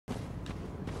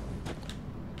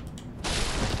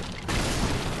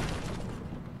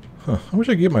Huh, I wish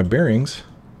I could get my bearings.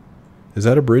 Is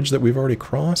that a bridge that we've already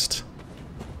crossed?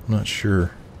 I'm not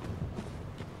sure.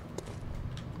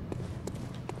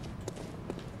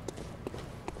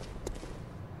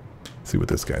 Let's see what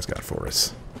this guy's got for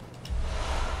us.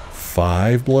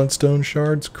 5 bloodstone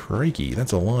shards? Crikey,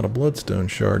 that's a lot of bloodstone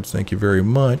shards. Thank you very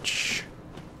much.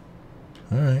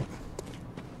 Alright.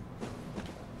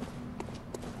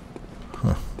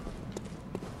 Huh.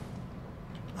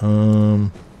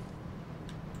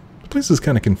 The place is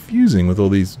kind of confusing with all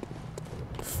these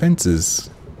fences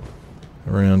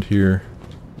around here.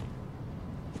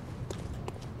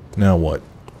 Now what?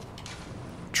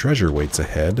 Treasure waits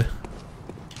ahead.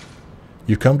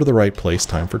 You've come to the right place.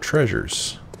 Time for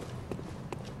treasures.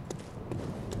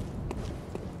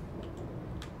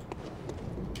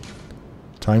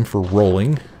 Time for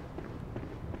rolling.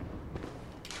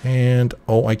 And,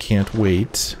 oh, I can't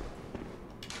wait.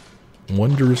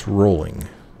 Wondrous rolling.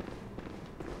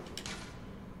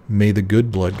 May the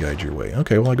good blood guide your way.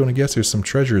 Okay, well, I'm going to guess there's some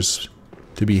treasures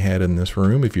to be had in this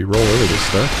room if you roll over this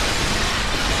stuff.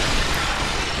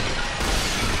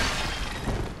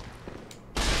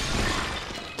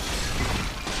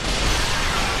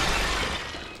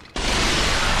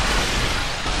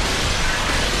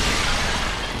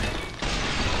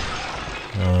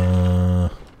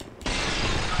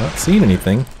 Not seeing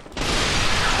anything.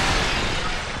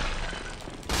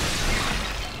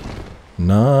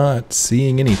 Not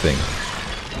seeing anything.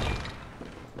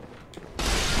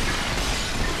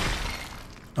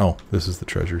 Oh, this is the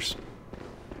treasures.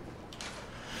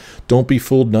 Don't be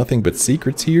fooled, nothing but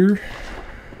secrets here.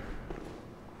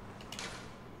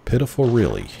 Pitiful,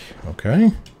 really.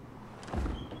 Okay.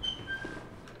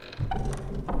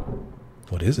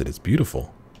 What is it? It's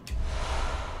beautiful.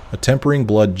 A tempering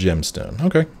blood gemstone.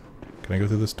 Okay. Can I go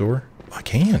through this door? I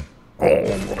can.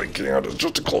 Oh, but I can't. It's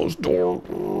just a closed door.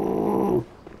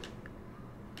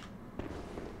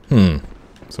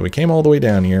 So we came all the way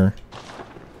down here.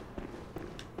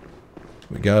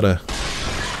 We got a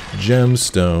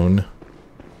gemstone,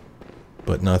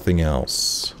 but nothing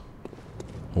else.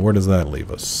 Well, where does that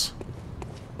leave us?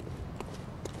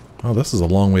 Oh, this is a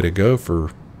long way to go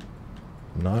for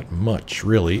not much,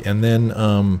 really. And then,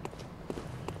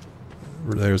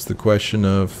 there's the question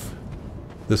of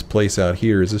this place out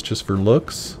here. Is this just for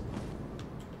looks?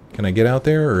 Can I get out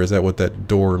there, or is that what that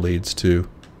door leads to?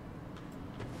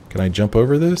 Can I jump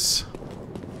over this?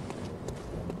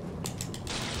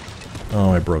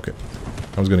 Oh, I broke it.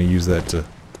 I was going to use that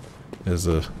as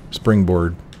a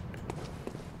springboard.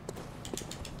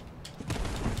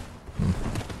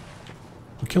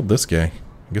 We killed this guy.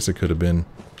 I guess it could have been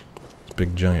this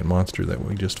big giant monster that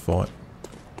we just fought.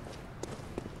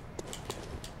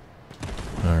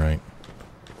 Alright.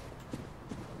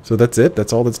 So that's it?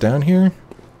 That's all that's down here?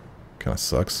 Kinda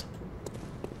sucks.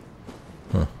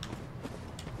 Huh.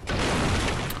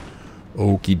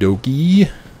 Okie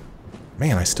dokie.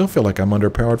 Man, I still feel like I'm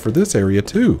underpowered for this area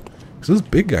too. Because those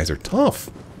big guys are tough.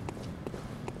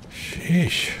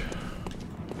 Sheesh.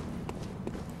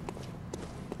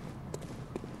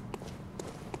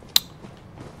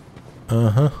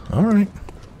 Uh-huh. Alright.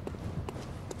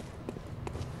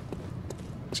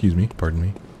 Excuse me. Pardon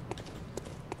me.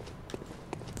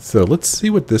 So, let's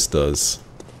see what this does.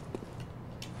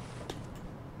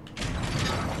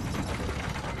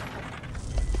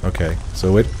 Okay,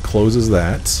 so it closes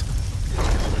that.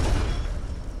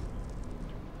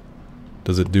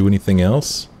 Does it do anything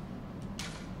else?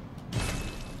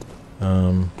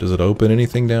 Does it open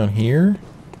anything down here?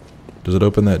 Does it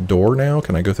open that door now?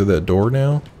 Can I go through that door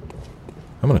now?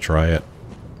 I'm gonna try it.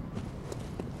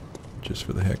 Just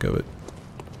for the heck of it.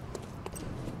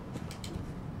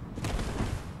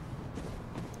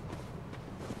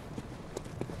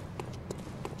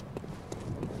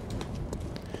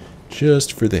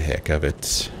 Just for the heck of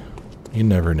it. You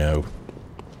never know.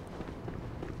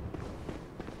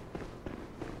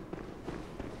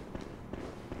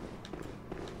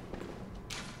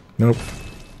 Nope.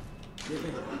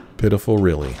 Pitiful,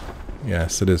 really.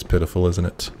 Yes, it is pitiful, isn't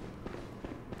it?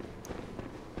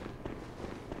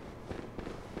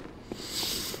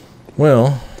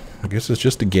 Well, I guess it's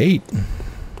just a gate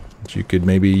that you could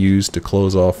maybe use to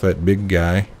close off that big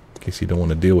guy in case you don't want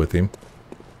to deal with him.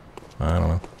 I don't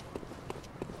know.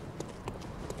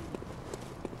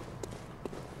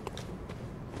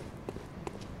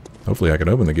 Hopefully I can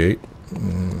open the gate.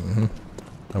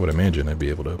 I would imagine I'd be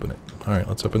able to open it. Alright,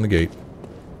 let's open the gate.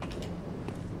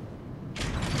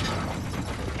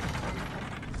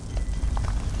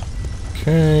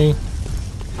 Okay.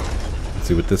 Let's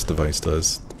see what this device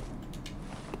does.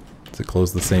 Does it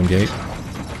close the same gate?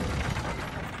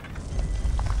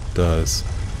 It does.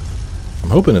 I'm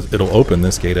hoping it'll open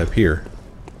this gate up here.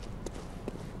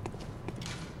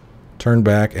 Turn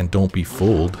back and don't be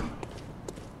fooled.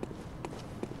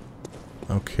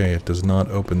 Okay, it does not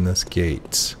open this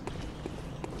gate.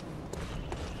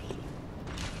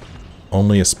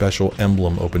 Only a special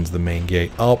emblem opens the main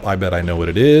gate. Oh, I bet I know what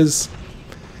it is.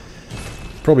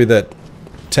 Probably that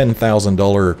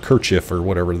 $10,000 kerchief or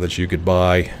whatever that you could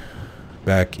buy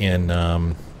back in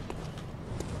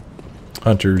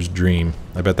Hunter's Dream.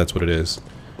 I bet that's what it is.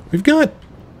 We've got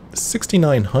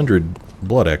 6,900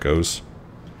 blood echoes.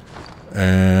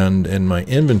 And in my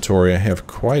inventory I have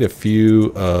quite a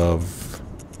few of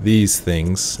these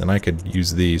things. And I could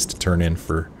use these to turn in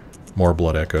for more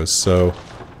blood echoes. So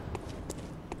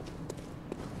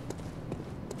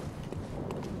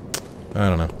I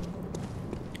don't know.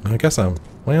 I guess I'm...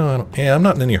 Well, I'm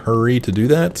not in any hurry to do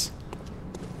that.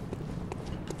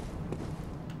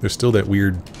 There's still that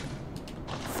weird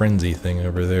frenzy thing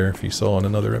over there, if you saw in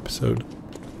another episode.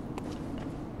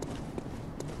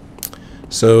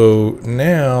 So,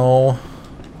 now...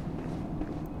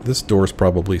 This door's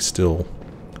probably still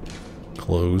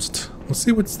closed. Let's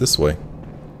see what's this way.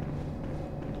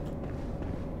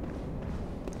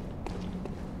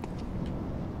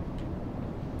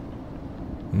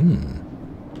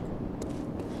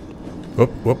 Whoop,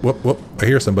 whoop, whoop, whoop. I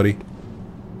hear somebody.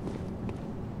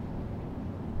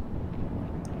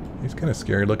 He's kind of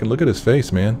scary looking. Look at his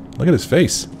face, man. Look at his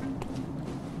face.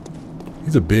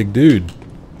 He's a big dude.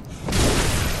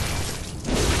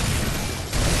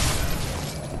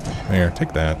 There,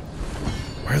 take that.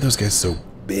 Why are those guys so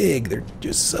big? They're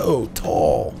just so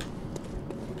tall.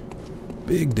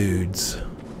 Big dudes.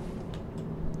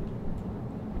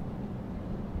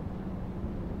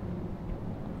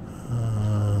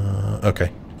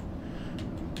 Okay.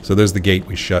 So there's the gate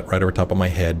we shut right over top of my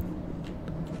head.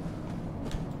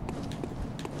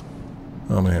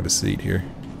 Oh, I'm gonna have a seat here.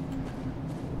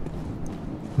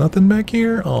 Nothing back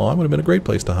here? Oh, that would have been a great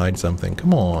place to hide something.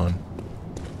 Come on.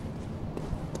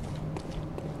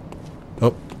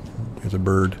 Oh, there's a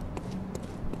bird.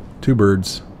 2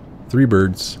 birds. 3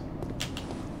 birds.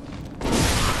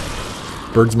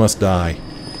 Birds must die.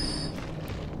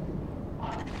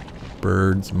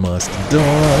 Birds must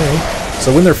die.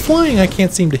 So when they're flying, I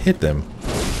can't seem to hit them.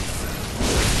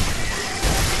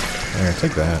 There,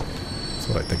 take that. That's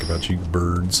what I think about you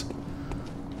birds.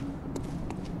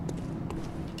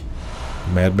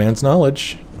 Madman's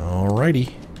knowledge.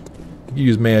 Alrighty. You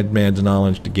use Madman's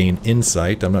knowledge to gain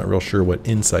insight. I'm not real sure what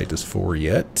insight is for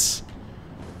yet.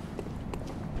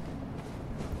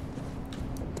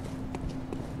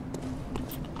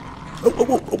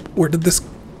 Oh, where did this...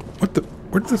 What the...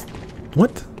 Where did this...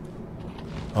 What?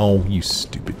 Oh, you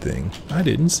stupid thing. I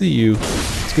didn't see you.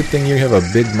 It's a good thing you have a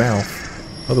big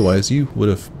mouth. Otherwise, you would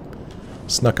have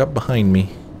snuck up behind me.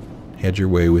 Had your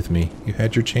way with me. You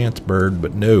had your chance, bird,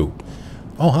 but no.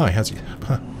 Oh, hi. How's you?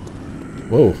 Huh.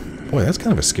 Whoa. Boy, that's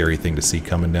kind of a scary thing to see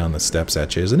coming down the steps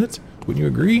at you, isn't it? Wouldn't you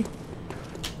agree?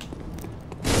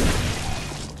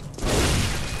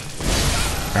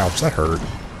 Ouch, that hurt.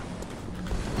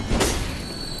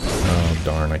 Oh,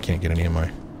 darn. I can't get any of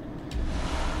my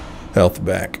health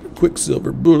back.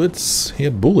 Quicksilver bullets. He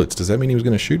had bullets. Does that mean he was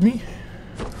going to shoot me?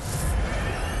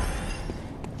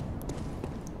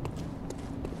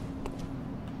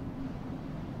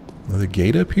 Another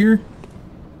gate up here?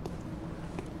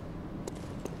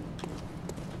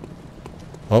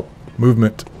 Oh,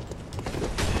 movement.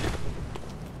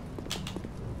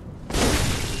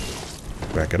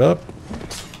 Back it up.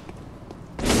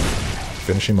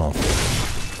 Finish him off.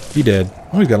 He dead.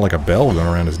 Oh, he's got like a bell going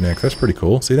around his neck. That's pretty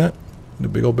cool. See that? The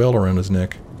big old bell around his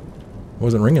neck.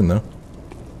 Wasn't ringing though.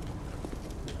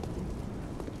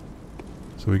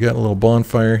 So we got a little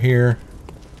bonfire here.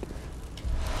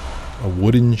 A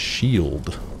wooden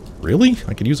shield. Really?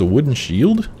 I could use a wooden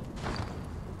shield?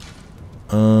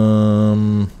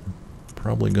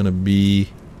 Probably gonna be...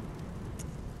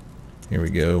 Here we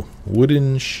go.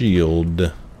 Wooden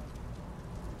shield.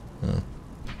 Oh.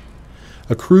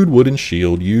 A crude wooden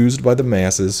shield used by the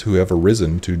masses who have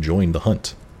arisen to join the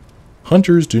hunt.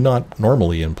 Hunters do not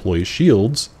normally employ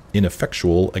shields,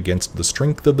 ineffectual against the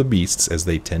strength of the beasts as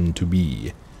they tend to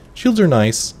be. Shields are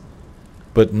nice,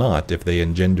 but not if they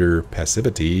engender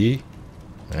passivity.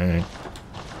 Alright.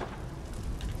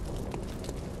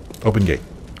 Open gate.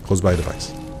 Closed by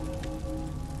device.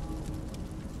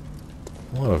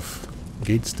 A lot of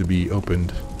gates to be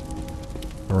opened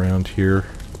around here.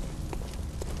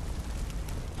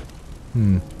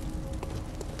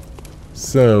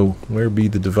 So, where be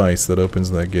the device that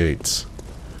opens that gate?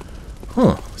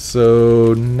 Huh.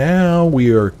 So, now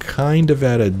we are kind of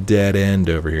at a dead end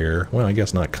over here. Well, I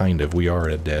guess not kind of. We are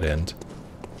at a dead end.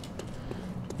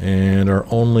 And our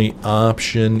only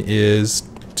option is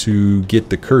to get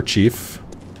the kerchief.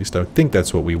 At least I think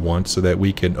that's what we want, so that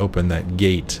we can open that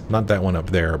gate. Not that one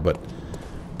up there, but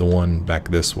the one back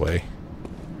this way.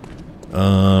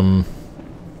 Yeah,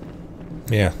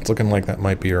 it's looking like that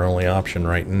might be our only option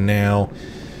right now.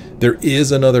 There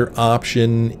is another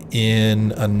option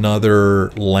in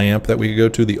another lamp that we could go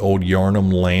to, the old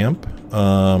Yarnum lamp.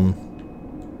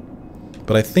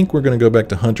 But I think we're going to go back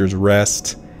to Hunter's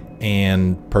Rest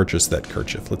and purchase that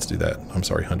kerchief. Let's do that. I'm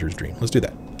sorry, Hunter's Dream. Let's do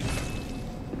that.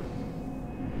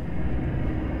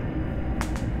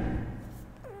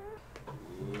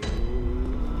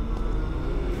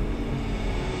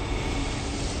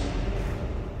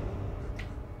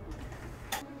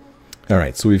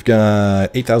 Alright, so we've got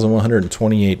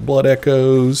 8,128 blood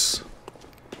echoes.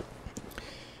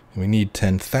 We need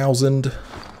 10,000.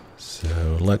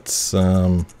 So let's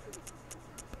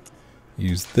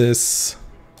use this.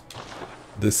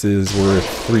 This is worth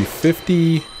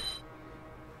 350.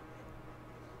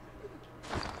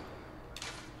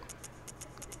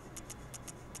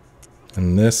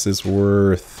 And this is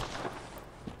worth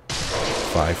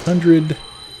 500.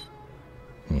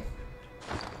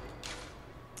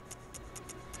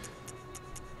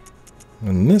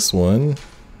 And this one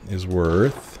is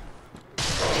worth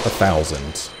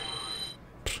 1,000.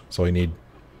 So I need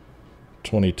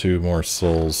 22 more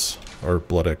souls, or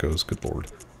blood echoes, good lord.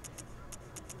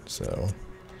 So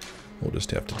we'll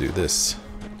just have to do this.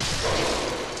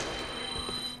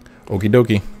 Okie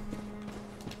dokie.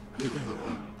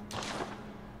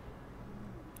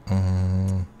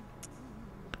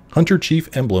 Hunter Chief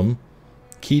Emblem,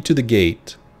 key to the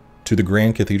gate to the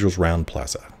Grand Cathedral's round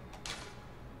plaza.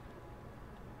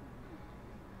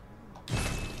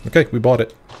 Okay, we bought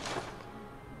it.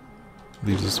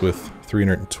 Leaves us with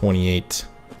 328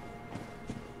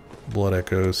 blood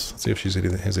echoes. Let's see if she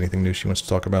has anything new she wants to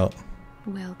talk about.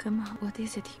 Welcome. What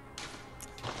is it?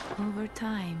 Over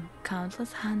time,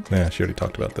 countless hunters... Yeah, she already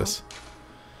talked about this.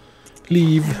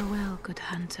 Leave. Farewell, good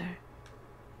hunter.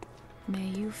 May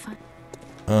you find...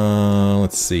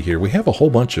 Let's see here. We have a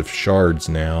whole bunch of shards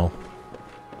now.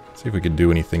 Let's see if we could do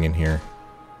anything in here.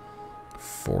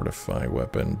 Fortify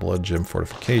weapon, blood gem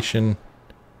fortification.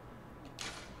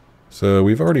 So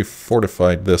we've already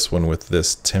fortified this one with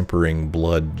this tempering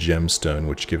blood gemstone,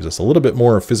 which gives us a little bit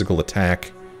more physical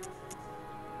attack.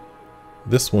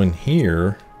 This one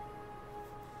here...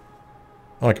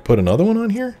 Oh, I could put another one on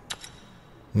here?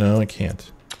 No, I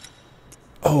can't.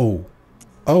 Oh!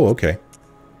 Oh, okay.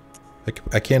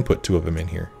 I can put two of them in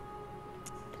here.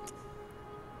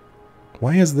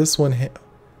 Why is this one... I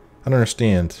don't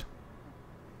understand.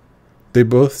 They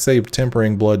both say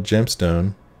tempering blood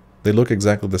gemstone. They look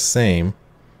exactly the same,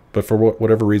 but for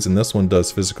whatever reason, this one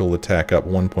does physical attack up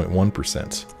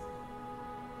 1.1%.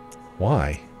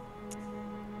 Why?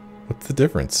 What's the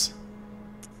difference?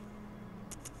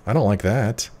 I don't like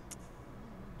that.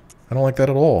 I don't like that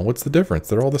at all. What's the difference?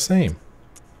 They're all the same.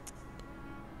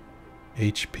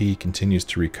 HP continues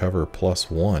to recover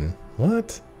 +1.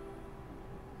 What?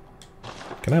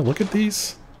 Can I look at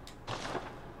these?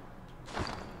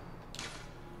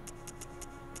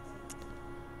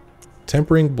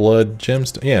 Tempering blood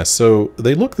gemstone. Yeah, so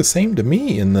they look the same to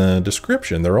me in the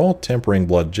description. They're all tempering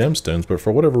blood gemstones, but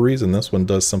for whatever reason, this one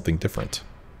does something different.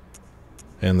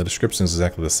 And the description is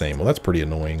exactly the same. Well, that's pretty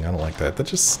annoying. I don't like that. That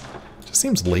just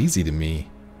seems lazy to me.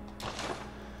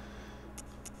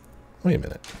 Wait a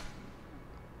minute.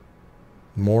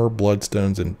 More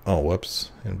bloodstones and... Oh,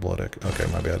 whoops. And blood... Okay,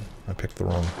 my bad. I picked the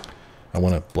wrong... I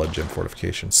want a blood gem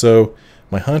fortification. So,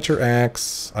 my hunter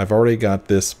axe, I've already got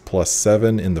this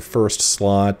 +7 in the first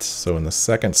slot. So in the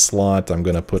second slot, I'm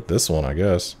going to put this one, I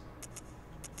guess.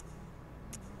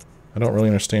 I don't really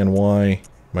understand why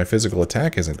my physical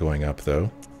attack isn't going up,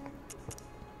 though.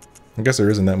 I guess there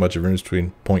isn't that much of a difference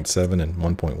between 0.7 and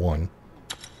 1.1.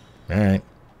 Alright.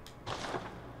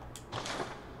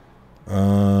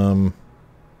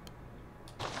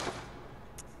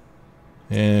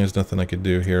 Yeah, there's nothing I could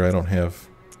do here. I don't have...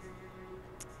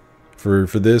 For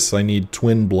this, I need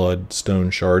twin blood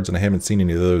stone shards, and I haven't seen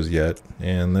any of those yet.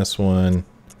 And this one,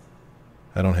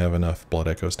 I don't have enough blood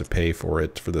echoes to pay for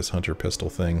it, for this hunter pistol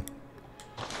thing.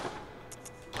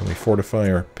 Can we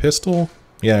fortify our pistol?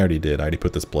 Yeah, I already did. I already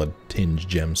put this blood tinged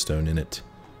gemstone in it.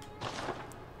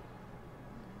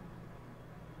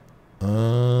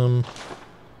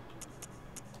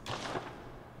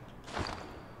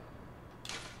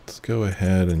 Let's go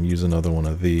ahead and use another one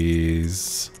of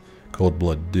these. Cold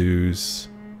blood dews.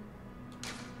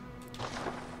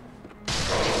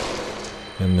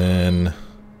 And then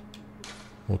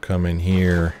we'll come in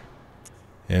here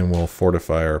and we'll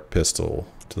fortify our pistol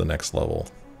to the next level.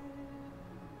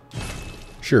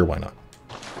 Sure, why not?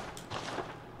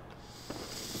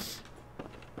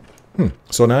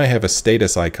 So now I have a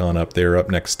status icon up there, up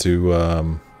next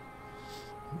to,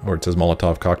 where it says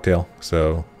Molotov cocktail.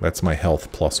 So that's my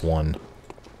health +1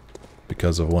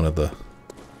 because of one of the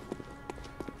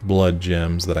blood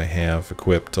gems that I have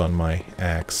equipped on my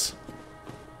axe.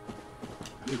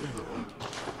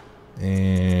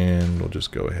 And we'll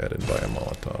just go ahead and buy a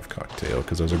Molotov cocktail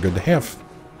because those are good to have.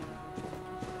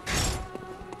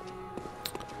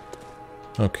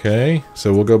 Okay,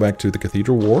 so we'll go back to the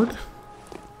Cathedral Ward.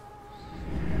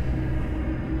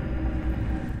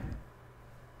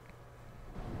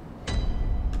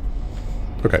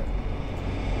 Okay.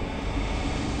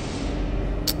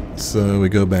 So we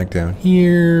go back down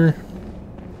here.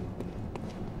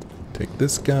 Take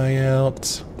this guy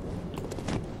out.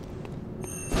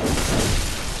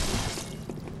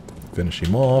 Finish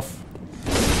him off.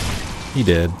 He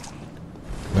dead.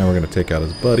 Now we're going to take out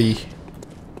his buddy.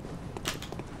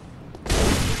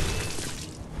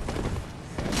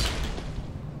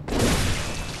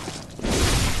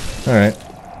 Alright.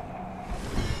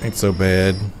 Ain't so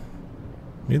bad.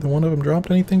 Neither one of them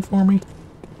dropped anything for me?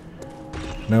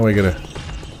 Now we gotta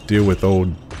deal with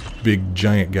old big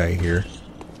giant guy here.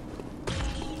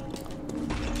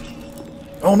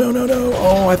 Oh no no no!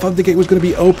 Oh, I thought the gate was gonna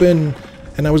be open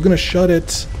and I was gonna shut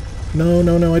it. No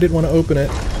no no, I didn't want to open it.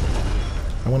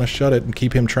 I want to shut it and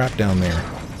keep him trapped down there.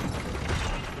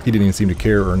 He didn't even seem to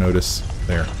care or notice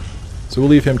there. So we'll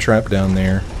leave him trapped down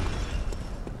there.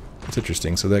 It's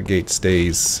interesting, so that gate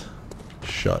stays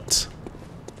shut.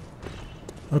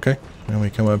 Okay, now we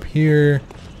come up here.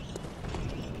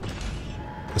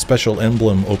 A special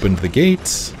emblem opened the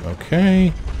gate.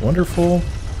 Okay, wonderful.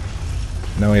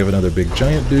 Now we have another big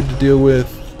giant dude to deal with.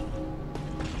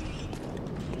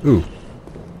 Ooh.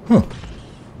 Huh.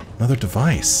 Another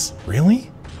device.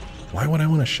 Really? Why would I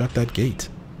want to shut that gate?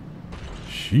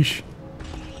 Sheesh.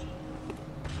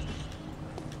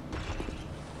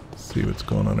 Let's see what's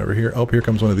going on over here. Oh, here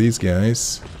comes one of these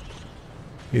guys.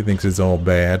 He thinks it's all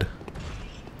bad.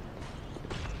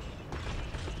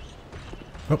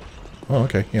 Oh,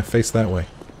 okay. Yeah, face that way.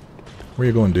 Where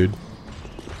you going, dude?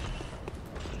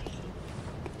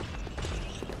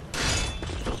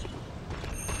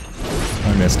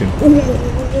 I missed him. Ooh,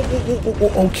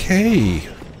 okay.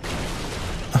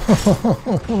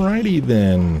 Alrighty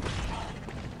then.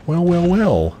 Well, well,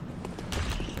 well.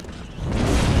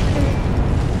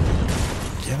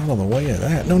 Get out of the way of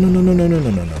that. No, no, no, no, no, no, no,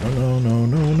 no, no, no, no, no,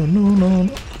 no, no,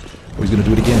 no. Oh, he's gonna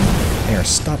do it again. There,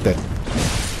 stop that.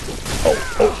 Oh,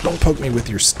 oh, don't poke me with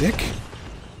your stick.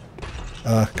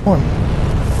 Come on.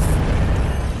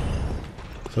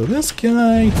 So this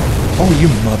guy... Oh, you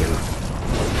mother.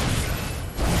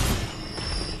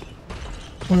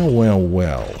 Well, well,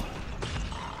 well.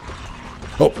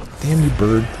 Oh, damn you,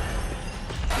 bird.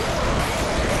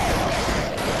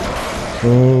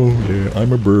 Oh, yeah,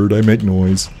 I'm a bird. I make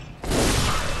noise.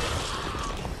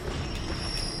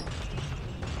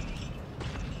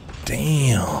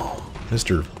 Damn.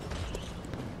 Mr.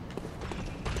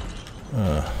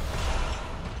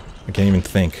 I can't even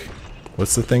think.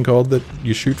 What's the thing called that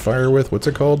you shoot fire with? What's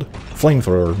it called?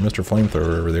 Flamethrower. Mr.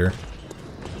 Flamethrower over there.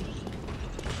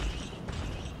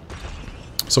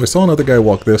 So I saw another guy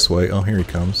walk this way. Oh, here he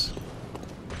comes.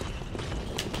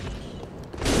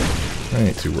 I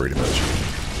ain't too worried about you.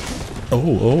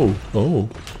 Oh, oh, oh.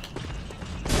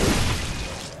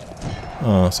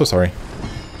 Oh, so sorry.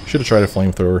 Should have tried a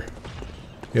flamethrower.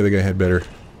 The other guy had better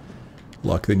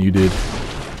luck than you did.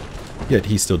 Yet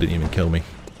he still didn't even kill me.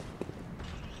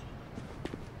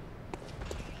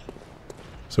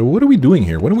 So what are we doing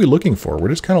here? What are we looking for? We're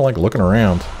just kind of like looking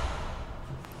around.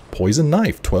 Poison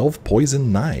knife. 12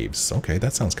 poison knives. Okay,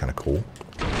 that sounds kind of cool.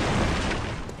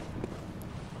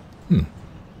 That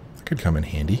could come in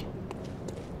handy.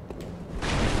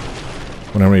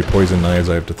 I wonder how many poison knives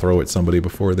I have to throw at somebody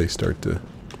before they start to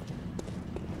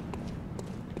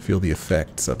feel the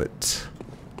effects of it.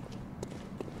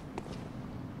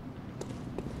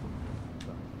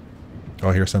 Oh,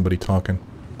 I hear somebody talking.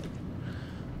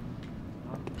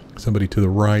 Somebody to the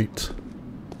right.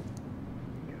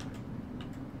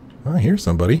 Oh, I hear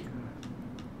somebody.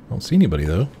 I don't see anybody,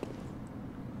 though.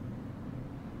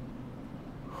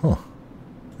 Huh.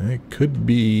 It could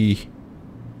be...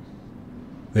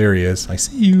 There he is. I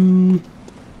see you.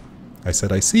 I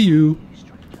said I see you.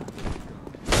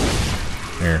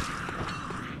 There.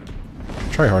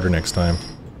 Try harder next time.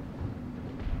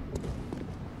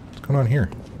 What's going on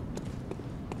here?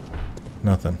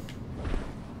 Nothing.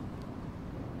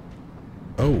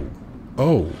 Oh.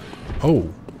 Oh.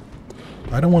 Oh.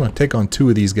 I don't want to take on two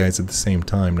of these guys at the same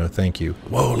time. No, thank you.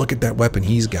 Whoa, look at that weapon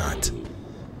he's got.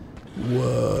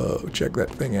 Whoa, check that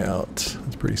thing out.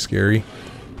 That's pretty scary.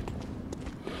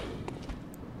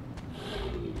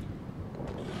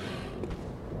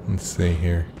 Let's see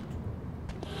here.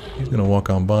 He's gonna walk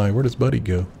on by. Where does Buddy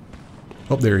go?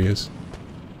 Oh, there he is.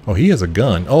 Oh, he has a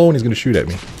gun. Oh, and he's gonna shoot at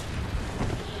me.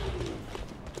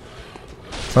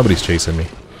 Somebody's chasing me.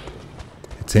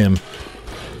 It's him.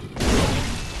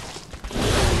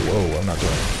 Whoa, I'm not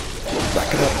doing it.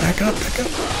 Back it up, back up, back up.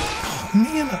 Oh,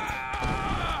 man.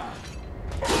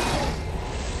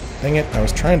 Dang it, I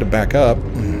was trying to back up.